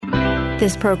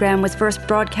This program was first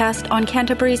broadcast on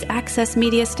Canterbury's access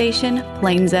media station,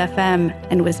 Plains FM,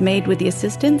 and was made with the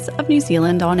assistance of New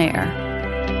Zealand On Air.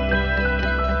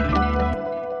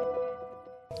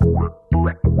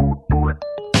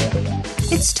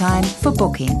 It's time for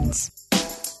Bookends.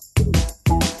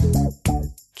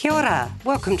 Kia ora.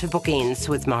 Welcome to Bookends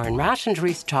with Maureen Wright and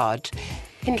Ruth Todd.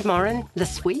 And Maureen,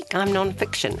 this week I'm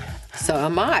non-fiction. So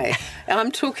am I.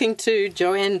 I'm talking to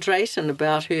Joanne Drayton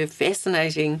about her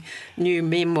fascinating new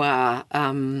memoir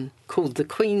called The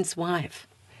Queen's Wife.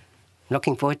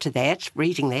 Looking forward to that,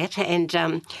 reading that.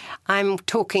 And I'm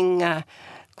talking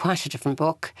quite a different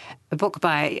book, a book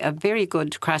by a very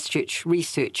good Christchurch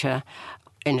researcher,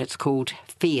 and it's called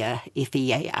Fear,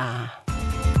 F-E-A-R.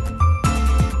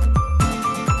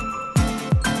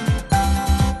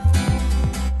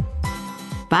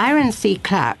 Byron C.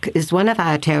 Clark is one of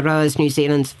Aotearoa New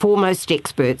Zealand's foremost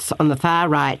experts on the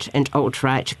far-right and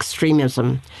alt-right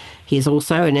extremism. He is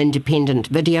also an independent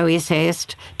video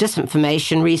essayist,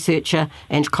 disinformation researcher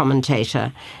and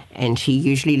commentator, and he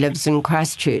usually lives in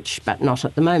Christchurch, but not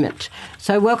at the moment.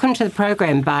 So welcome to the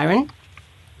program, Byron.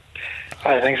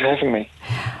 Hi, thanks for having me.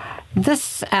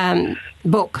 This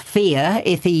book, Fear,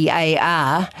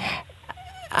 F-E-A-R,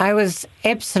 I was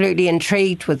absolutely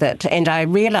intrigued with it, and I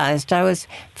realised I was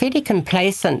fairly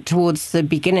complacent towards the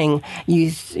beginning. You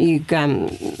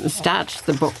start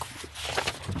the book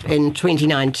in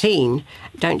 2019,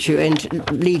 don't you,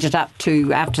 and lead it up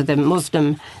to after the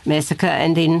Muslim massacre,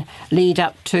 and then lead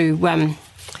up to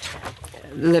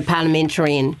the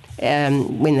parliamentarian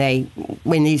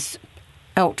when these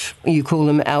you call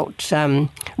them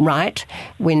right,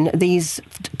 when these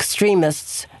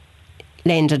extremists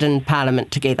landed in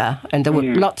Parliament together, and there were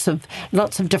lots of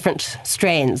different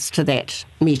strands to that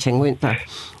meeting, weren't there?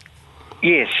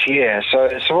 Yes, yeah. So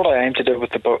what I aimed to do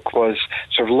with the book was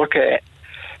sort of look at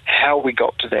how we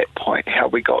got to that point, how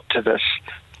we got to this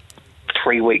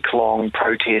 3-week-long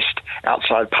protest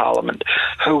outside Parliament.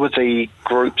 Who were the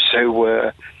groups who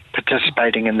were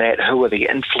participating in that? Who were the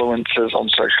influencers on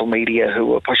social media who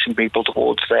were pushing people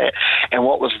towards that? And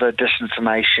what was the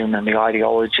disinformation and the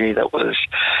ideology that was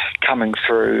coming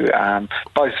through,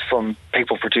 both from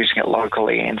people producing it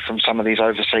locally and from some of these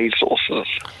overseas sources?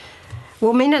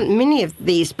 Well, many of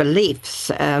these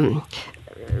beliefs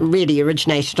really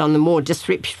originated on the more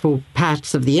disreputable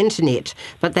parts of the internet,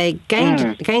 but they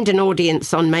gained an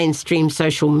audience on mainstream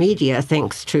social media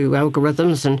thanks to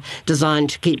algorithms and designed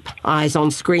to keep eyes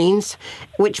on screens,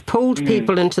 which pulled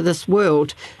people into this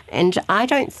world. And I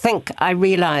don't think I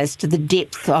realised the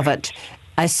depth of it.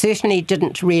 I certainly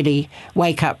didn't really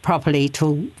wake up properly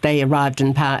till they arrived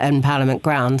in Parliament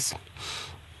grounds.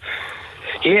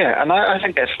 Yeah, and I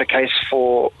think that's the case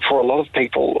for a lot of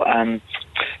people.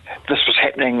 This was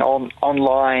happening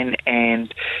online,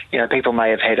 and people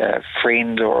may have had a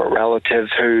friend or a relative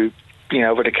who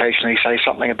would occasionally say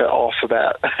something a bit off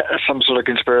about some sort of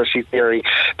conspiracy theory,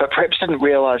 but perhaps didn't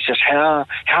realise just how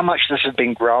much this has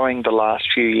been growing the last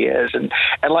few years. And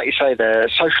like you say, the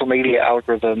social media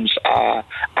algorithms are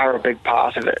a big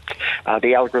part of it.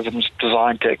 The algorithms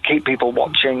designed to keep people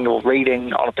watching or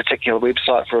reading on a particular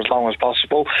website for as long as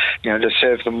possible, to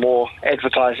serve them more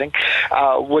advertising,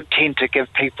 would tend to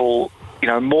give people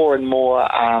more and more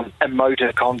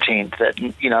emotive content that,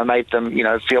 made them,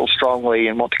 feel strongly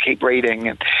and want to keep reading.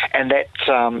 And that,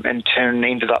 in turn,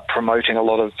 ended up promoting a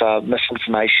lot of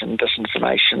misinformation,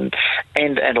 disinformation,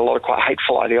 and a lot of quite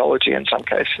hateful ideology in some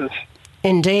cases.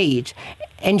 Indeed.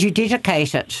 And you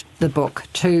dedicated the book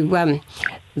to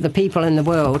the people in the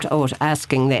world, or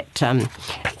asking that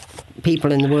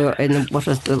people in the world, what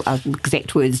is the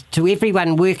exact words, to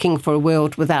everyone working for a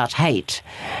world without hate.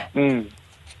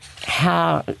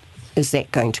 How is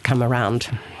that going to come around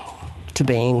to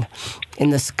being in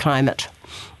this climate?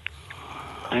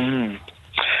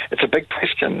 It's a big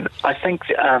question. I think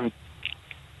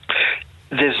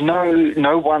there's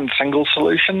no one single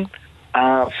solution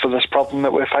for this problem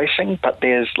that we're facing, but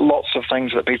there's lots of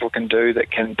things that people can do that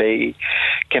can be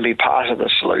part of the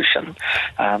solution.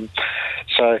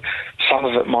 So some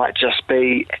of it might just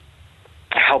be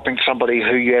helping somebody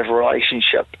who you have a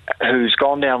relationship who's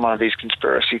gone down one of these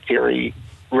conspiracy theory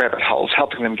rabbit holes,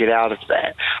 helping them get out of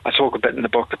that. I talk a bit in the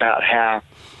book about how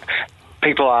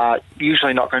people are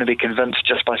usually not going to be convinced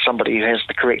just by somebody who has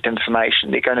the correct information.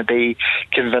 They're going to be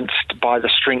convinced by the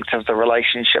strength of the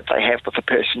relationship they have with the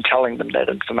person telling them that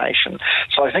information.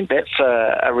 So I think that's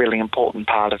a really important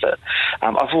part of it.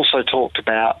 I've also talked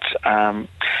about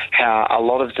how a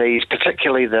lot of these,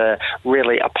 particularly the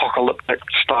really apocalyptic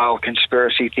style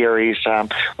conspiracy theories,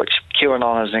 which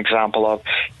QAnon is an example of,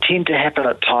 tend to happen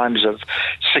at times of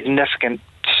significant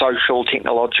social,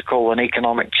 technological and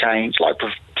economic change like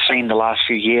we've seen the last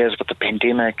few years with the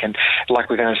pandemic and like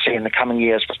we're going to see in the coming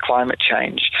years with climate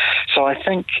change. So I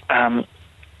think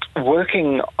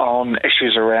working on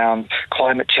issues around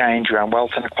climate change, around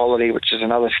wealth inequality, which is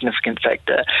another significant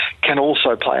factor, can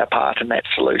also play a part in that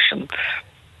solution.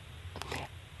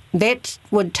 That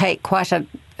would take quite a...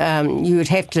 you would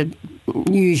have to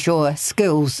use your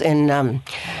skills in,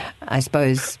 I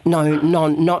suppose,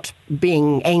 not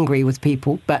being angry with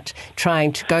people, but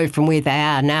trying to go from where they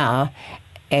are now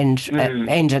and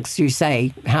as you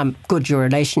say, how good your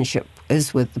relationship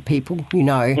is with the people,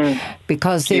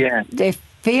 because they're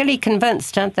fairly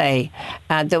convinced, aren't they?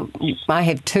 I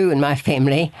have two in my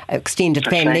family, extended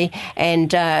family,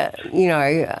 and,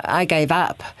 I gave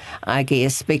up, I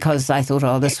guess, because I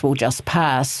thought, this will just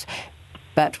pass.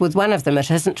 But with one of them, it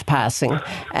isn't passing.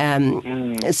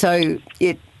 So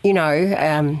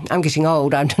I'm getting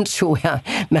old. I'm not sure how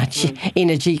much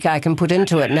energy I can put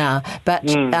into it now. But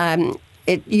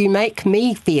you make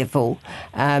me fearful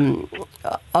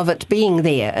of it being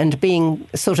there and being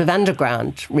sort of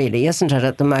underground, really, isn't it,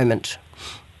 at the moment?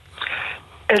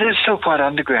 It is still quite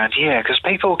underground, yeah, because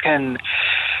people can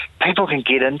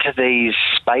get into these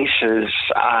spaces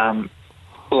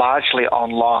largely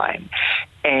online,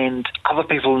 and other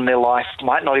people in their life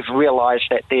might not even realise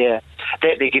that they're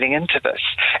getting into this.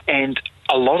 And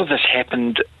a lot of this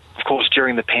happened, of course,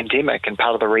 during the pandemic, and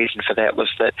part of the reason for that was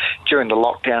that during the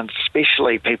lockdowns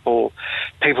especially, people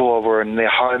were in their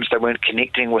homes, they weren't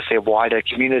connecting with their wider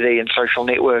community and social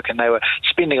network, and they were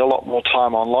spending a lot more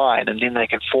time online, and then they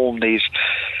can form these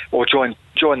or join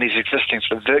these existing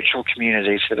sort of virtual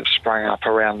communities that have sprung up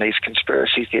around these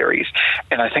conspiracy theories.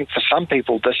 And I think for some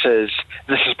people this has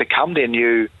become their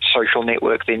new social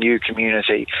network, their new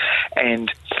community,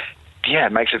 and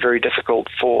it makes it very difficult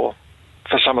for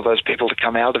some of those people to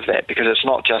come out of that, because it's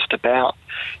not just about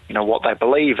what they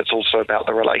believe, it's also about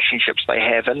the relationships they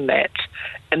have in that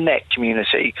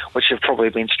community, which have probably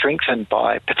been strengthened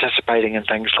by participating in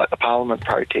things like the Parliament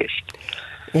protest.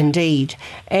 Indeed.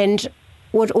 And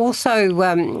what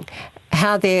also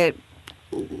how they're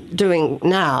doing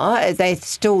now,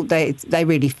 they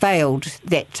really failed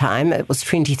that time. It was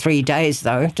 23 days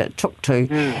though it took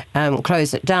to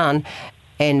close it down,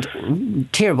 and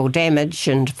terrible damage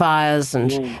and fires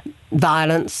and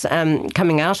violence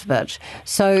coming out of it.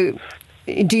 So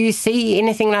do you see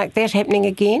anything like that happening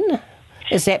again?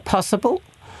 Is that possible?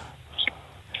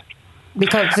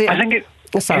 Because I think it...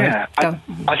 Sorry. Yeah,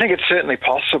 I think it's certainly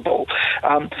possible.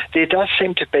 There does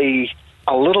seem to be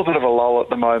a little bit of a lull at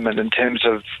the moment in terms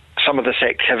of some of this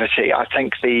activity. I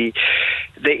think the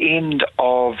end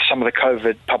of some of the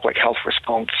COVID public health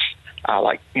response,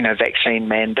 vaccine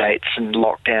mandates and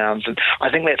lockdowns, and I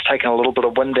think that's taken a little bit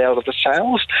of wind out of the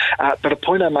sails. But a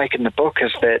point I make in the book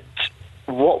is that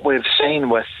what we've seen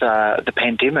with the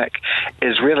pandemic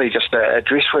is really just a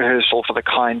dress rehearsal for the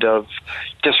kind of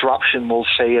disruption we'll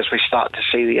see as we start to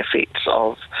see the effects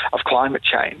of climate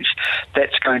change.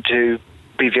 That's going to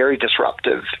be very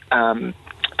disruptive to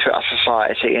our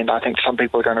society, and I think some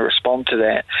people are going to respond to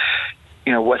that,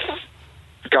 with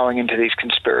going into these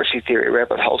conspiracy theory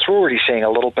rabbit holes. We're already seeing a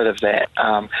little bit of that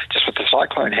just with the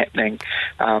cyclone happening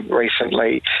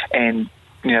recently, and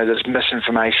there's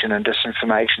misinformation and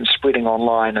disinformation spreading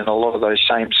online in a lot of those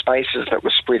same spaces that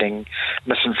were spreading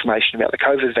misinformation about the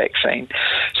COVID vaccine.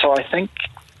 So I think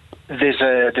there's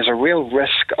a real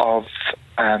risk of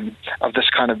this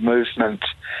kind of movement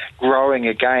growing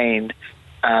again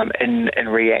in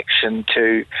reaction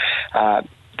to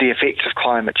the effects of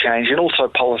climate change, and also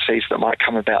policies that might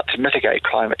come about to mitigate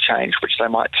climate change, which they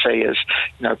might see as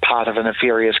part of a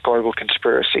nefarious global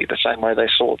conspiracy, the same way they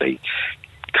saw the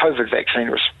COVID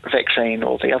vaccine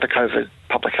or the other COVID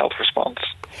public health response.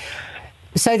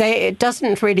 So it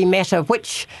doesn't really matter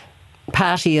which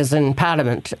party is in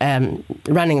Parliament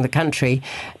running the country.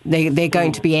 They're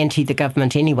going to be anti the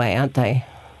government anyway, aren't they?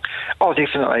 Oh,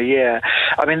 definitely, yeah.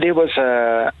 I mean, there was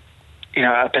a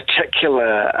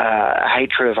particular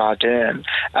hatred of Ardern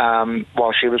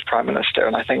while she was Prime Minister,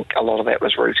 and I think a lot of that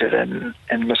was rooted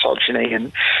in misogyny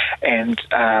and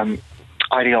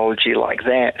ideology like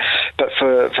that. But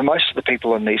for most of the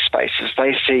people in these spaces,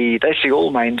 they see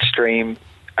all mainstream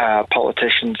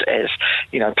politicians as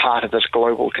part of this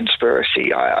global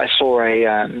conspiracy. I saw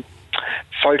a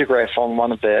photograph on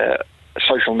one of the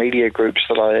social media groups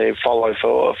that I follow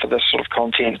for this sort of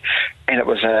content, and it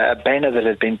was a banner that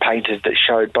had been painted that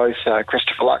showed both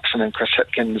Christopher Luxon and Chris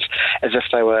Hipkins as if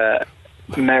they were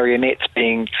marionettes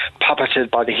being puppeted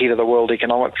by the head of the World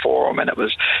Economic Forum, and it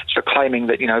was sort of claiming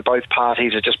that both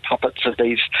parties are just puppets of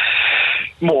these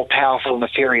more powerful,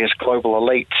 nefarious global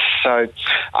elites So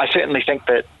I certainly think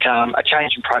that a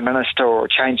change in Prime Minister or a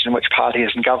change in which party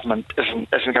is in government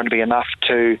isn't going to be enough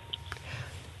to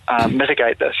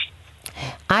mitigate this.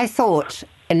 I thought,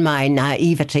 in my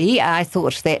naivety,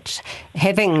 that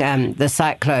having the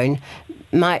cyclone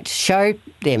might show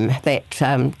them that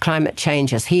climate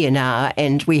change is here now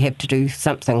and we have to do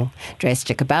something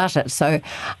drastic about it. So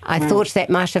I thought that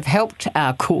might have helped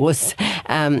our cause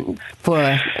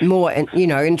for more,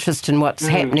 interest in what's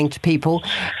happening to people.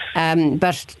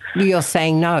 But you're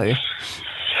saying no.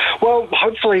 Well,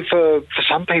 hopefully for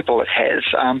some people it has.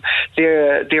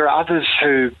 There are others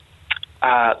who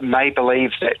may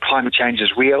believe that climate change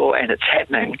is real and it's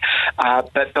happening,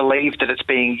 but believe that it's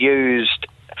being used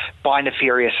by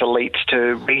nefarious elites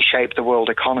to reshape the world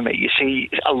economy. You see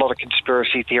a lot of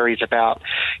conspiracy theories about,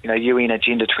 UN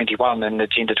Agenda 21 and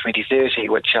Agenda 2030,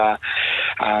 which are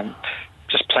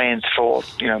just plans for,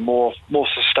 more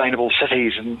sustainable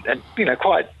cities and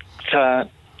quite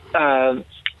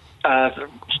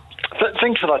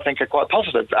things that I think are quite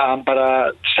positive, but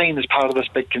are seen as part of this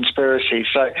big conspiracy.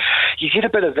 So you get a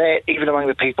bit of that even among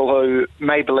the people who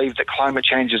may believe that climate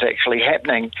change is actually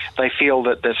happening. They feel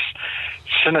that this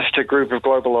sinister group of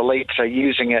global elites are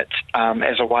using it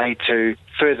as a way to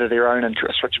further their own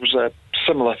interests, which was a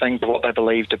similar thing to what they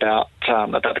believed about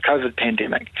the COVID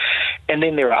pandemic. And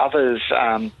then there are others,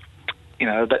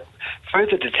 that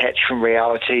further detached from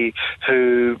reality,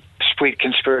 who spread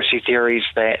conspiracy theories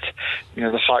that,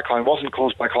 the cyclone wasn't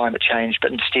caused by climate change,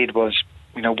 but instead was,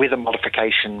 weather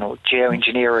modification or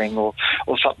geoengineering or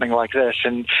something like this.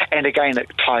 And again, it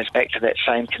ties back to that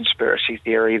same conspiracy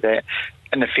theory that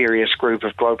a nefarious group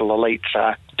of global elites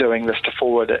are doing this to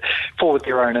forward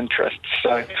their own interests.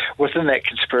 So within that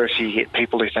conspiracy, you get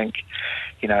people who think,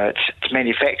 it's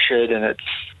manufactured and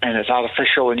it's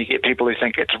artificial, and you get people who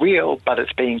think it's real, but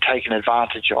it's being taken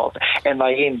advantage of, and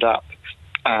they end up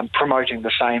promoting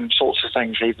the same sorts of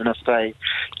things, even if they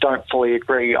don't fully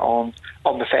agree on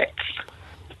the facts.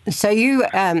 So you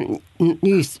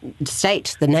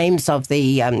state the names of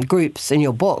the groups in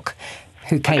your book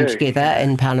who came together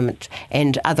in Parliament,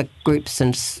 and other groups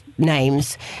and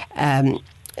names.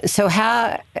 So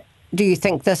how do you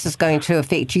think this is going to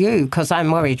affect you? Because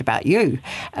I'm worried about you.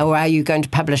 Or are you going to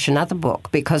publish another book?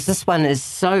 Because this one is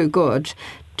so good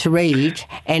to read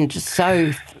and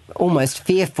so almost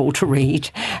fearful to read,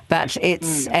 but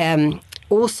it's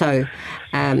also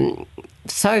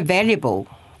so valuable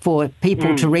for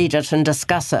people to read it and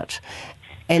discuss it.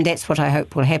 And that's what I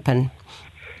hope will happen.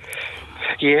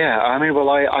 Yeah,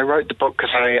 I wrote the book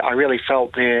because I really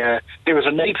felt there was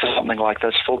a need for something like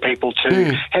this, for people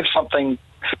to have something,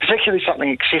 particularly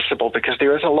something accessible, because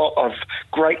there is a lot of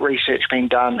great research being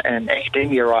done in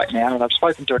academia right now, and I've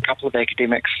spoken to a couple of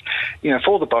academics,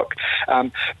 for the book,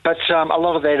 but a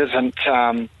lot of that isn't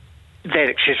that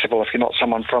accessible if you're not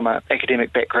someone from an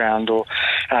academic background or,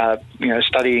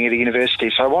 studying at a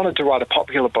university. So I wanted to write a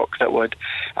popular book that would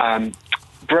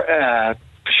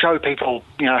show people,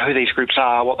 who these groups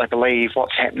are, what they believe,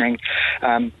 what's happening.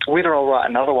 Whether I'll write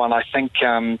another one, I think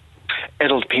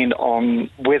it'll depend on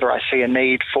whether I see a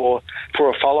need for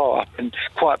a follow-up, and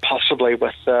quite possibly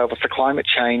with the climate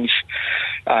change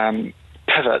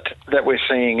pivot that we're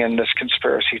seeing in this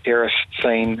conspiracy theorist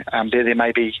scene, there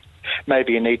may be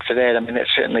a need for that.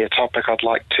 That's certainly a topic I'd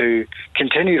like to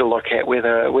continue to look at,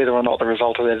 whether or not the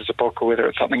result of that is a book or whether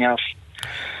it's something else.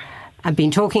 I've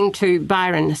been talking to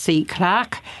Byron C.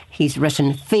 Clark. He's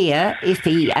written Fear,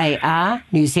 F-E-A-R,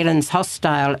 New Zealand's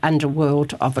Hostile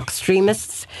Underworld of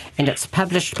Extremists, and it's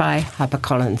published by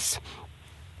HarperCollins.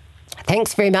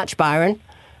 Thanks very much, Byron.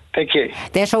 Thank you.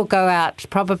 That'll go out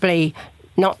probably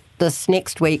not this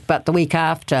next week, but the week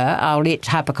after. I'll let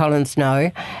HarperCollins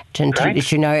know to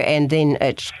let you know, and then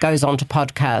it goes on to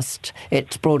podcast.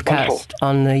 It's broadcast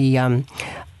on the on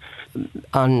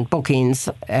Bookends,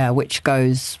 which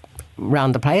goes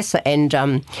round the place, and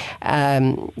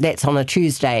that's on a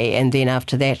Tuesday, and then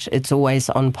after that it's always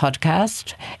on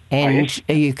podcast, and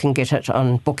you can get it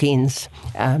on Bookends.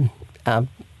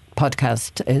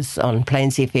 Podcast is on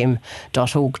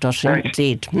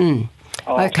plainsfm.org.nz.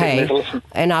 Okay,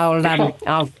 and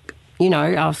I'll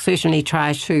certainly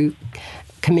try to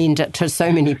commend it to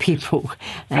so many people.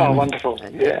 Wonderful!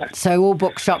 Yeah. So all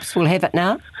bookshops will have it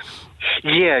now.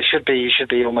 Yeah, it should be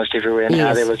almost everywhere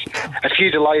now. Yes. There was a few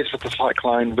delays with the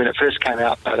cyclone when it first came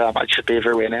out, but it should be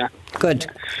everywhere now. Good.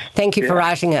 Thank you for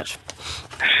writing it.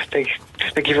 Thank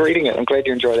you for reading it. I'm glad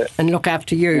you enjoyed it. And look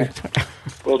after you. Yeah.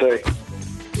 Will do.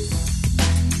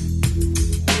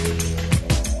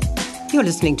 You're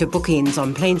listening to Bookends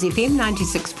on Plains FM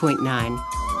 96.9.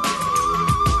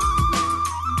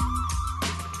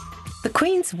 The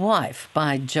Queen's Wife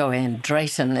by Joanne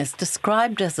Drayton is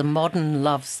described as a modern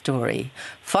love story,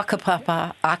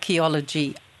 whakapapa,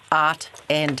 archaeology, art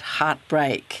and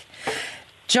heartbreak.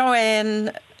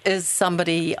 Joanne is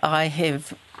somebody I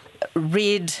have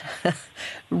read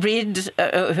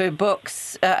her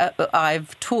books.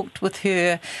 I've talked with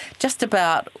her just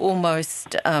about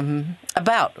almost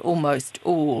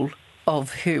all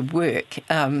of her work.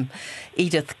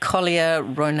 Edith Collier,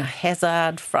 Rona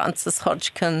Hazard, Frances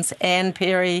Hodgkins, Anne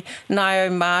Perry,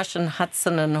 Naomi Marsh and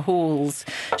Hudson and Halls.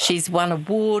 She's won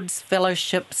awards,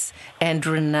 fellowships and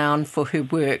renowned for her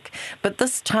work. But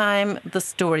this time the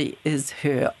story is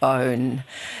her own.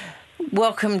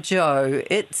 Welcome, Jo.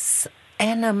 It's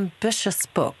an ambitious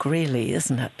book, really,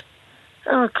 isn't it?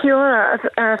 Oh, kia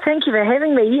ora. Thank you for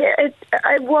having me. It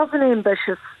was an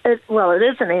ambitious, it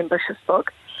is an ambitious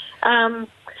book.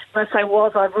 When I say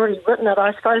was, I've already written it.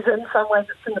 I suppose in some ways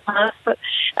it's in the past. But,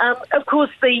 of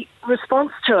course, the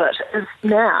response to it is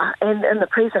now and in the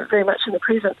present, very much in the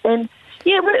present. And,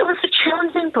 yeah, but it was a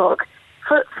challenging book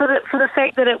for the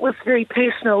fact that it was very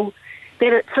personal,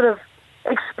 that it sort of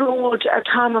explored a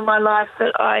time in my life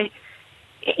that I,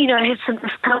 had some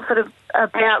discomfort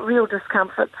about, real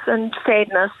discomforts and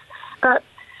sadness, but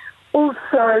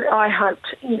also I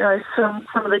hoped, some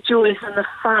of the joys and the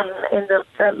fun and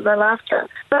the laughter.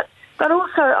 But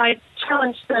also I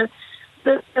challenged the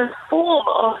form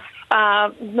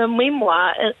of the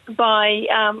memoir by,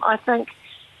 I think,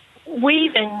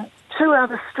 weaving two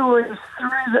other stories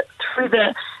through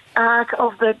the arc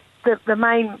of the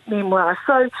main memoir.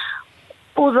 So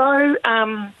although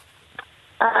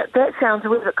that sounds a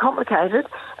little bit complicated,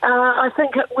 I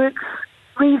think it works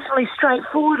reasonably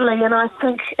straightforwardly, and I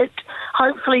think it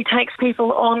hopefully takes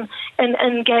people on an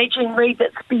engaging read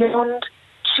that's beyond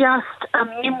just a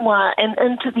memoir and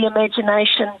into the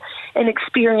imagination and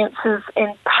experiences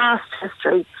and past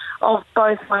history of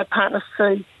both my partner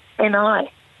Sue and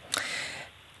I.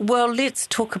 Well, let's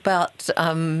talk about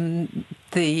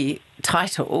the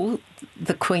title,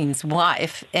 The Queen's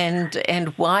Wife, and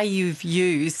why you've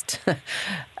used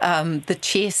the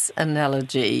chess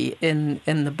analogy in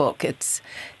the book.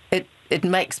 It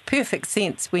makes perfect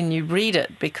sense when you read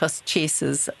it, because chess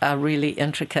is a really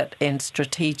intricate and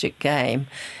strategic game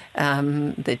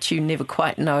that you never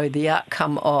quite know the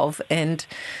outcome of, and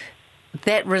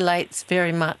that relates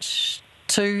very much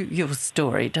to your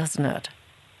story, doesn't it?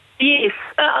 Yes,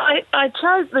 I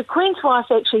chose The Queen's Wife.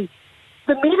 Actually,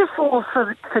 the metaphor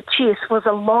for chess was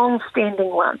a long-standing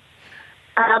one.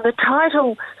 The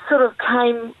title sort of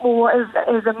came more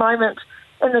as a moment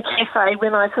in the cafe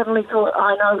when I suddenly thought,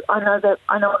 I know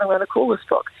what I'm going to call this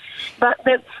book. But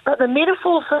the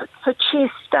metaphor for chess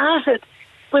started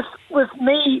with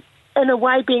me in a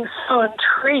way being so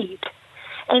intrigued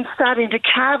and starting to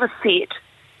carve a set,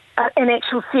 an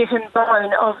actual set in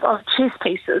bone of chess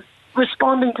pieces,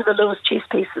 responding to the Lewis chess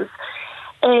pieces,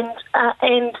 and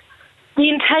then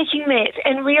taking that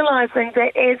and realising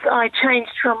that as I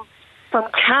changed from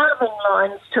carving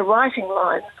lines to writing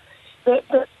lines, that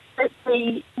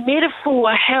the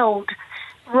metaphor held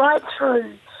right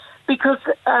through, because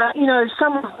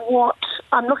some of what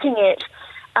I'm looking at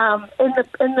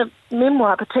in the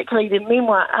memoir, particularly the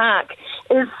memoir arc,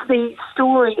 is the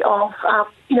story of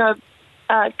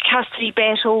custody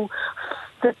battle,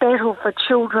 the battle for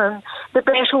children, the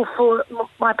battle for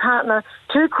my partner,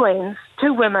 two queens,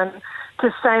 two women, to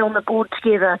stay on the board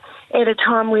together at a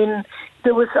time when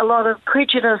there was a lot of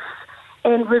prejudice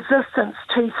and resistance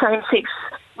to same-sex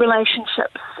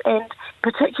relationships, and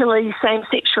particularly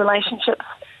same-sex relationships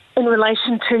in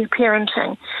relation to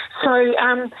parenting. So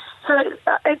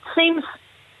it seems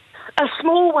a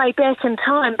small way back in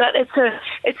time, but it's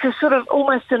a sort of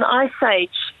almost an ice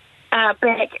age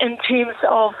back in terms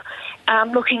of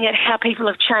looking at how people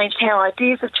have changed, how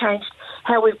ideas have changed,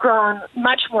 how we've grown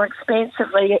much more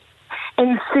expansively,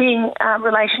 and seeing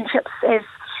relationships as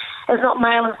not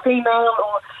male and female,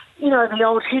 or the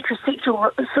old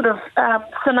heterosexual sort of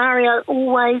scenario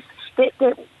always,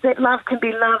 that love can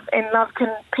be love and love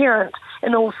can parent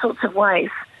in all sorts of ways.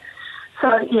 So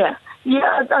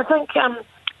I think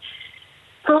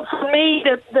for me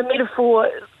the metaphor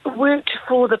worked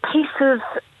for the pieces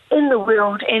in the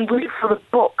world and worked for the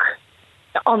book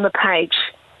on the page.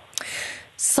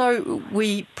 So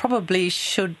we probably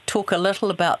should talk a little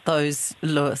about those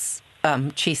Lewis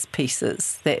chess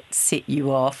pieces that set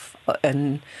you off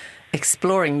in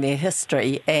exploring their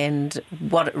history and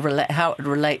how it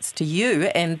relates to you,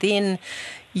 and then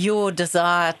your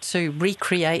desire to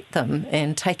recreate them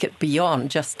and take it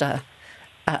beyond just a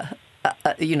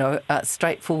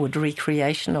straightforward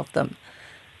recreation of them.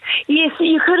 Yes,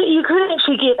 you could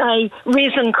actually get a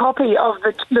resin copy of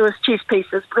the Lewis chess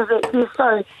pieces because they're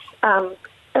so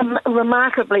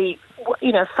remarkably,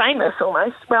 famous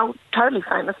almost. Well, totally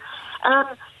famous.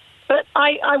 But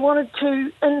I wanted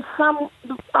to,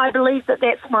 I believe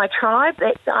that's my tribe,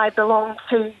 that I belong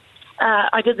to.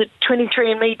 I did the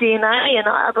 23andMe DNA, and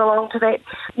I belong to that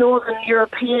Northern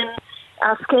European,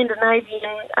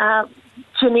 Scandinavian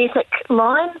genetic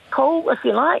line, pool, if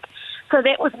you like. So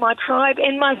that was my tribe,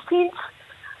 and my sense,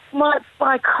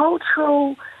 my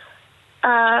cultural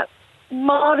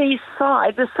Māori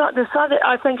side, the side that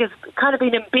I think has kind of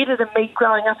been embedded in me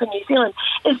growing up in New Zealand,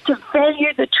 is to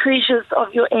value the treasures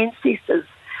of your ancestors.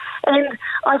 And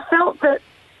I felt that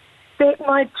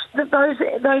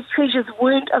those treasures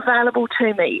weren't available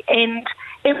to me, and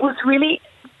it was really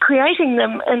creating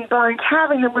them and bone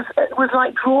carving them was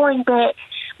like drawing back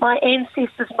my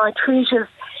ancestors, my treasures,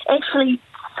 actually,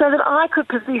 so that I could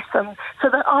possess them, so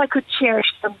that I could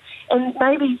cherish them, and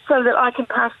maybe so that I can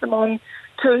pass them on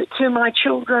to my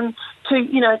children,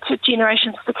 to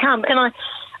generations to come. And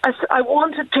I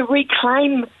wanted to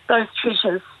reclaim those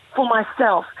treasures for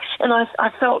myself, and I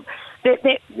felt that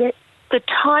the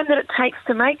time that it takes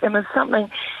to make them is something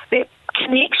that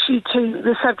connects you to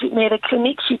the subject matter,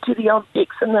 connects you to the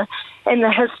objects and the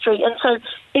history. And so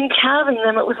in carving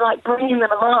them, it was like bringing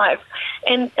them alive.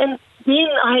 And then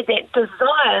I had that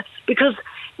desire, because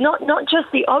not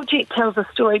just the object tells a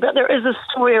story, but there is a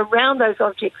story around those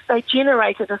objects. They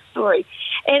generated a story.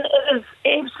 And it is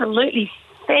absolutely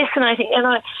fascinating.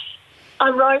 And I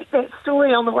wrote that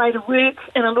story on the way to work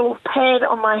in a little pad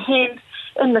on my hand,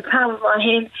 in the palm of my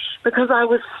hand, because I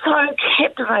was so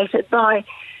captivated by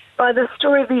the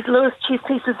story of these Lewis chess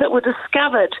pieces that were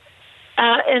discovered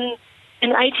in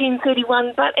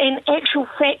 1831, but in actual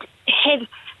fact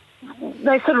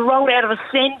they sort of rolled out of a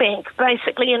sandbank,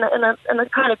 basically in a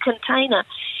kind of container,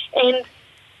 and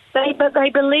they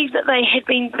believed that they had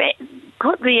been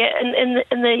put there in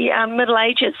the Middle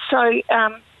Ages. So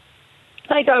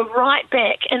they go right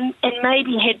back and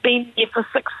maybe had been there for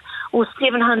 600 or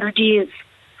 700 years.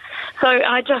 So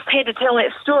I just had to tell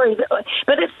that story. But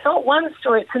it's not one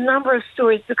story, it's a number of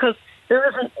stories, because there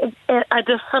isn't a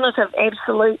definitive,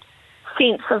 absolute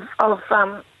sense of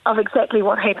exactly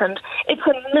what happened. It's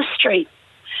a mystery,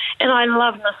 and I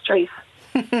love mysteries.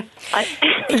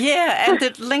 Yeah, and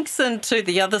it links into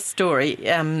the other story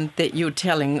that you're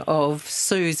telling of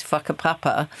Sue's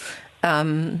whakapapa.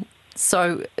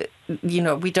 So,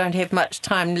 we don't have much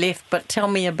time left, but tell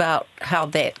me about how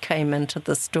that came into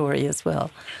the story as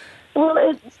well. Well,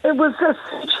 it was a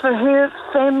search for her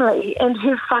family and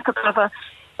her whakapapa.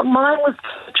 Mine was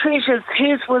treasures.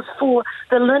 Hers was for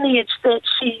the lineage that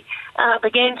she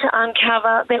began to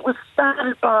uncover, that was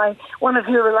started by one of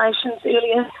her relations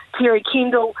earlier, Terry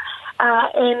Kendall,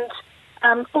 and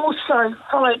also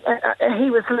followed, he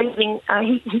was leaving,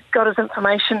 he got his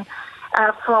information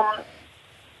from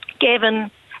Gavin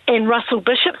and Russell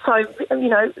Bishop. So, it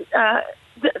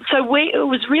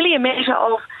was really a matter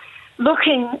of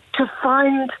looking to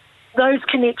find those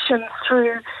connections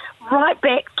through right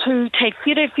back to Te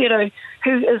Wherewhere,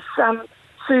 who is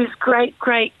Sue's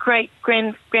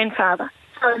great-great-great-grandfather.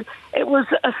 So it was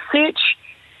a search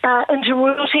into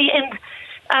royalty and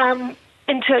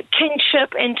into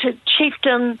kingship, into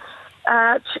chiefdom,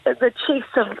 the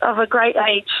chiefs of a great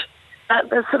age,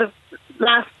 the sort of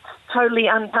last totally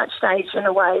untouched age in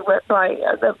a way by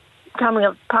the coming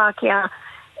of Pākehā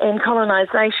and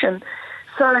colonisation.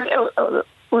 So,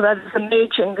 although there's a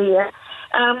merging there,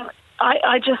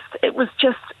 it was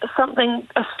just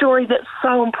a story that's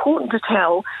so important to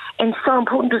tell and so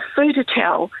important to Sue to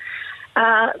tell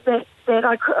that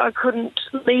I couldn't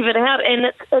leave it out,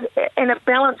 and it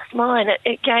balanced mine.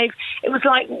 It was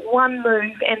like one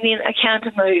move and then a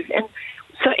counter move, and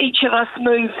so each of us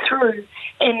moved through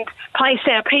and placed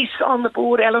our piece on the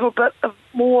board, a little bit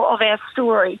more of our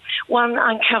story. One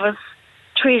uncovers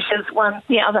treasures,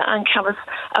 the other uncovers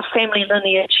a family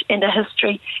lineage and a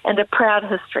history, and a proud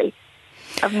history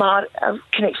of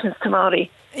connections to Māori.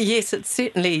 Yes, it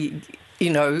certainly,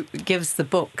 gives the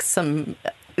book some,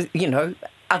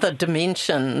 other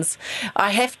dimensions. I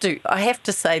have to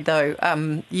say though,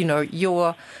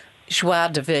 your joie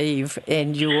de vivre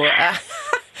and your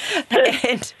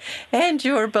and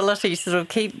your ability to sort of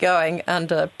keep going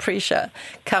under pressure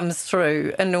comes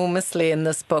through enormously in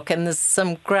this book, and there's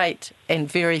some great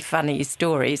and very funny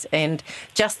stories. And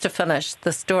just to finish,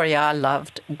 the story I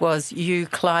loved was you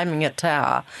climbing a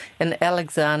tower in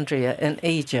Alexandria in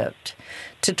Egypt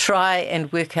to try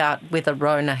and work out whether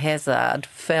Rona Hazard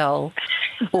fell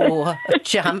or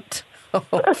jumped.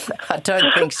 I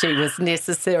don't think she was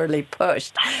necessarily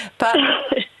pushed, but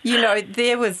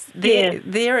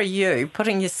there are you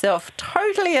putting yourself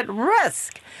totally at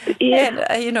risk. Yeah.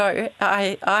 And,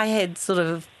 I had sort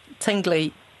of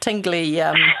tingly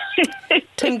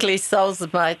soles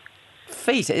of my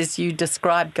feet as you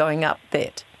described going up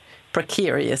that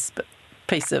precarious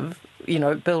piece of,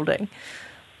 building.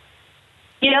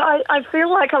 Yeah, I feel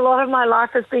like a lot of my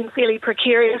life has been fairly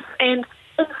precarious, and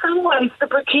in some ways the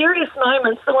precarious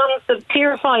moments, the ones that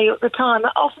terrify you at the time,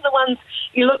 are often the ones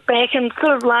you look back and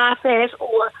sort of laugh at,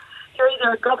 or you're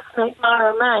either gobsmacked or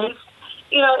amazed.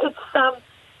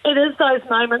 It is those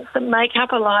moments that make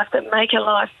up a life, that make a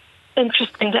life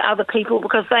interesting to other people,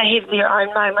 because they have their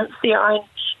own moments, their own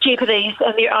jeopardies,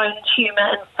 and their own humour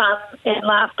and fun and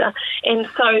laughter. And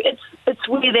so it's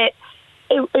where that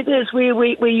it is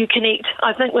where you connect,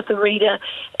 I think, with the reader,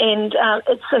 and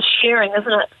it's a sharing,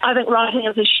 isn't it? I think writing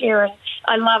is a sharing.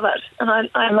 I love it, and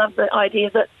I love the idea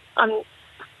that I'm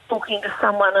talking to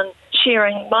someone and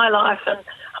sharing my life, and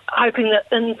hoping that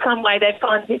in some way they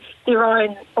find their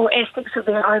own, or aspects of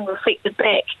their own, reflected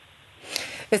back.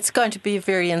 It's going to be a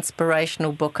very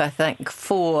inspirational book, I think,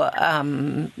 for,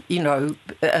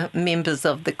 members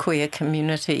of the queer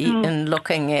community in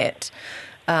looking at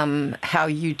how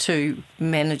you two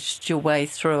managed your way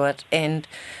through it. And,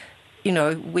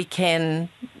 we can,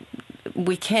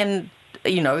 you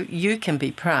can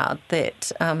be proud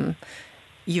that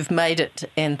you've made it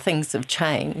and things have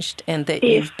changed, and that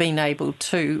you've been able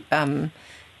to,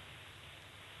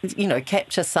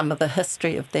 capture some of the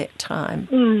history of that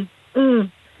time.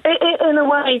 In a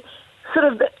way, sort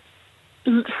of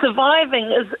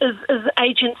surviving is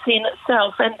agency in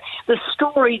itself, and the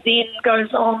story then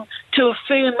goes on to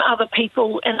affirm other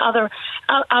people and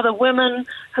other women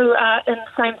who are in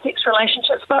same-sex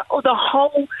relationships, but the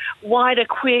whole wider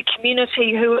queer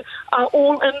community who are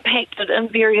all impacted in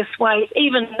various ways,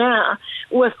 even now,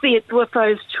 with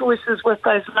those choices, with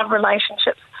those love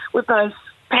relationships, with those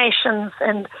passions.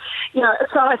 And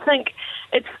so I think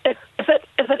if it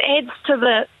adds to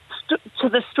the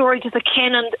story, to the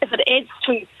canon, if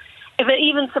it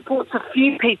even supports a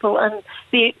few people and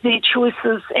their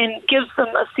choices and gives them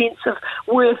a sense of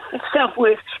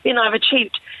self-worth, then I've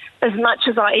achieved as much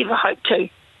as I ever hoped to.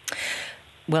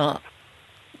 Well,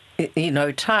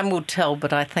 time will tell,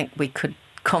 but I think we could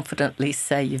confidently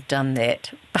say you've done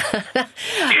that.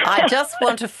 I just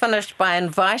want to finish by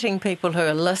inviting people who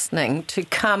are listening to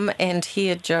come and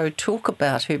hear Jo talk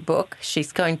about her book.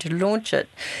 She's going to launch it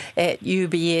at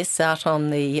UBS out on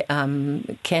the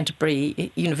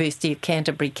University of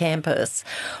Canterbury campus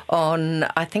on,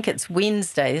 I think it's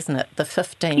Wednesday, isn't it? The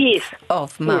 15th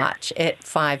of March at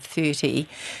 5:30.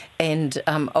 And,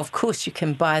 of course, you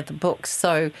can buy the book.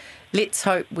 So let's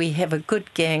hope we have a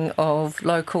good gang of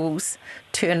locals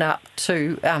turn up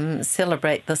to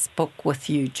celebrate this book with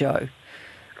you, Jo.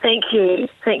 Thank you.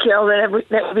 Oh, that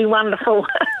would be wonderful.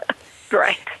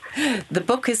 Great. The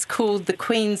book is called The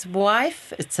Queen's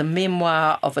Wife. It's a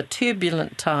memoir of a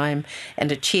turbulent time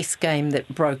and a chess game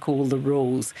that broke all the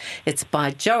rules. It's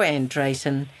by Joanne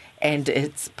Drayton, and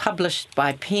it's published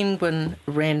by Penguin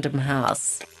Random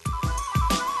House.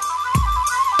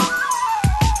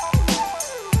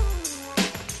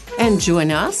 And join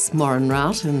us, Maureen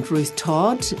Rout and Ruth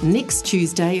Todd, next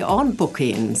Tuesday on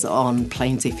Bookends on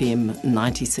Plains FM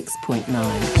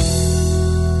 96.9.